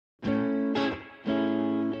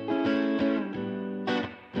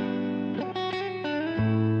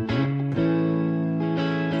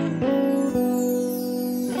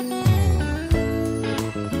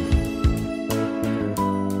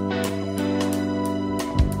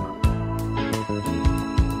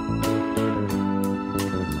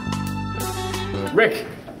Rick!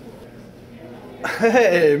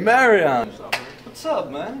 Hey, Marion! What's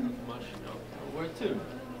up, man? Much, where to?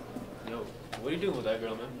 Yo, what are you doing with that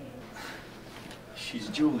girl, man? She's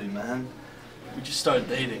Julie, man. We just started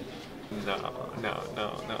dating.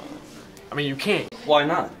 No. I mean, you can't. Why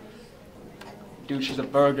not? Dude, she's a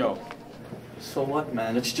Virgo. So what,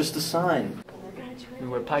 man? It's just a sign.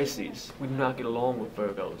 We're Pisces. We do not get along with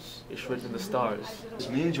Virgos. It's written in the stars.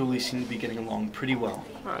 Me and Julie seem to be getting along pretty well.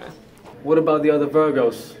 Alright. What about the other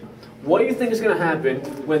Virgos? What do you think is going to happen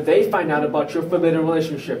when they find out about your forbidden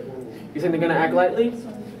relationship? You think they're going to act lightly? You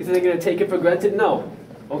think they're going to take it for granted? No.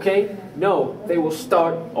 Okay? No. They will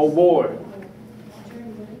start a war.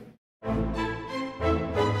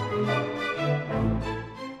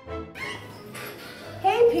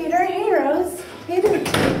 Hey, Peter. Hey, Rose. How you doing?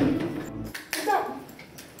 What's up?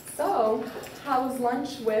 So, how was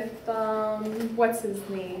lunch with, what's his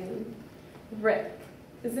name? Rick.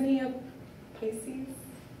 Isn't he a Pisces?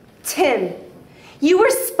 Tim, you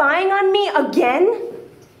were spying on me again?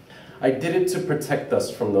 I did it to protect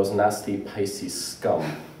us from those nasty Pisces scum.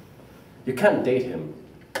 You can't date him.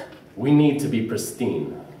 We need to be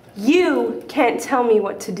pristine. You can't tell me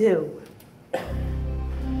what to do.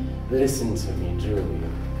 Listen to me, Julie.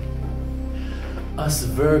 Us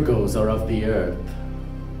Virgos are of the earth,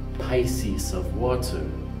 Pisces of water.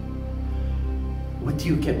 What do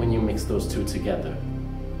you get when you mix those two together?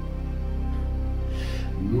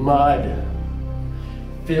 Mud.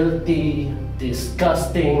 Filthy,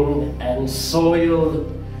 disgusting, and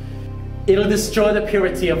soiled. It'll destroy the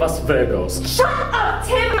purity of us Virgos. Shut up,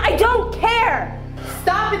 Tim! I don't care!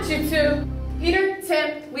 Stop it, you two! Peter,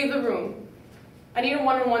 Tim, leave the room. I need a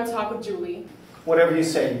one-on-one talk with Julie. Whatever you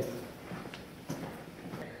say.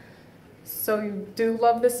 So you do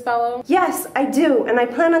love this fellow? Yes, I do, and I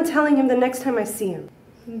plan on telling him the next time I see him.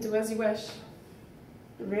 Do as you wish.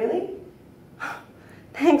 Really?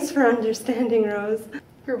 Thanks for understanding, Rose.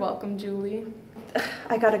 You're welcome, Julie.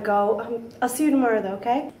 I gotta go. I'll see you tomorrow, though,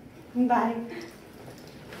 okay? Bye.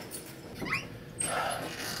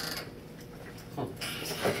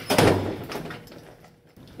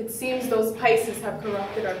 It seems those Pisces have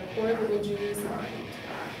corrupted our poor little Julie's mind.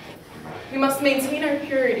 We must maintain our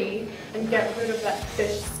purity and get rid of that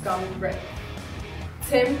fish scum Rick.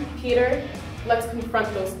 Tim, Peter, let's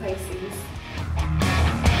confront those Pisces.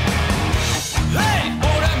 Hey,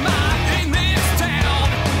 in this town,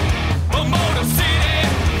 a motor city,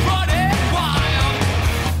 running wild.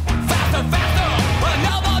 Faster,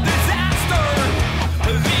 another disaster.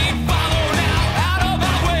 Lead, follow now, out of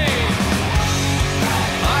my way.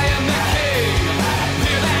 I am the king,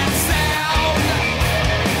 hear that sound.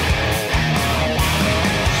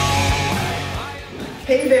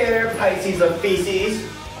 Hey there, Pisces of feces.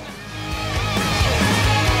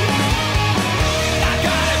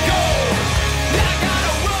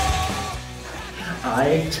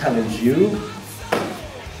 I challenge you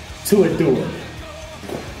to a duel.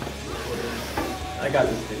 I got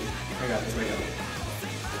this, dude. I got this.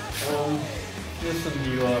 Listen,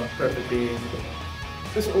 you are perfect being.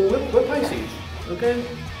 Listen, we're Pisces, okay?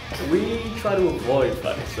 We try to avoid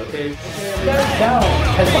fights, okay? Down.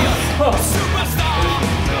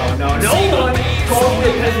 No one calls me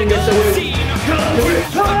a peasant against a woman.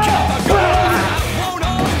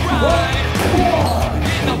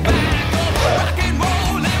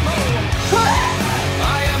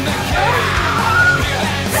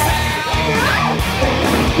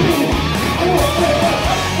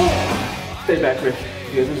 Stay back, Rick.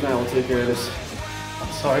 You guys and I will take care of this.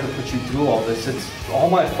 I'm sorry to put you through all this. It's all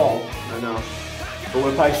my fault. I know. But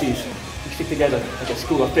we're Pisces. We stick together like a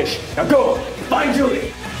school of fish. Now go! Find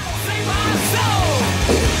Julie!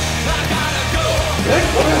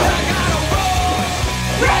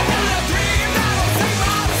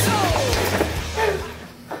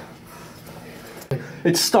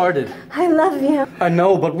 It started. I love you. I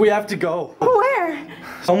know, but we have to go. Where?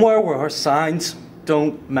 Somewhere where our signs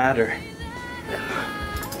don't matter.